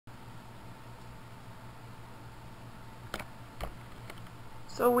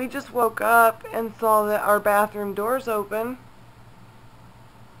So we just woke up and saw that our bathroom door's open.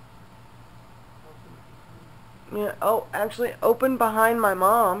 Yeah, oh, actually open behind my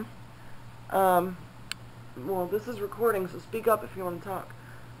mom. Well, this is recording, so speak up if you want to talk.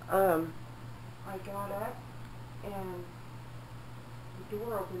 I got up and the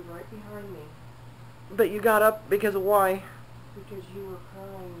door opened right behind me. But you got up because of why? Because you were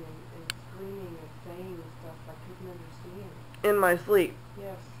crying and screaming and saying stuff I couldn't understand. In my sleep?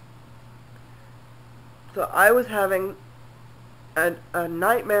 Yes. So I was having a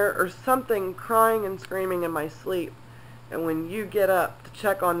nightmare or something, crying and screaming in my sleep. And when you get up to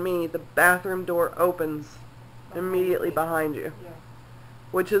check on me, the bathroom door opens immediately behind you. Yes.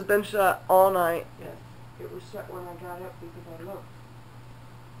 Which has been shut all night. Yes. It was shut when I got up because I looked.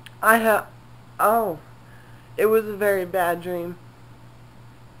 Oh, it was a very bad dream.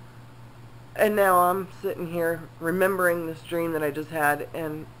 And now I'm sitting here remembering this dream that I just had,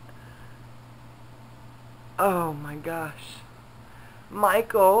 and oh my gosh.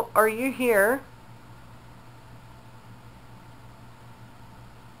 Michael, are you here?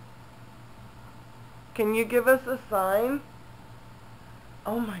 Can you give us a sign?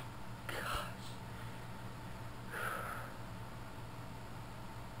 Oh my gosh.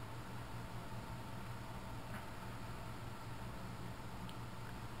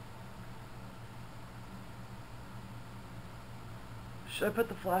 Should I put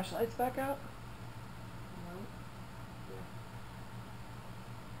the flashlights back out? No. Yeah.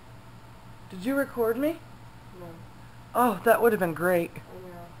 Did you record me? No. Oh, that would have been great. I know.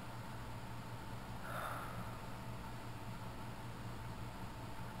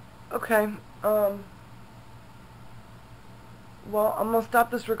 Okay, well, I'm gonna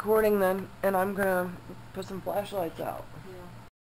stop this recording then, and I'm gonna put some flashlights out. Yeah.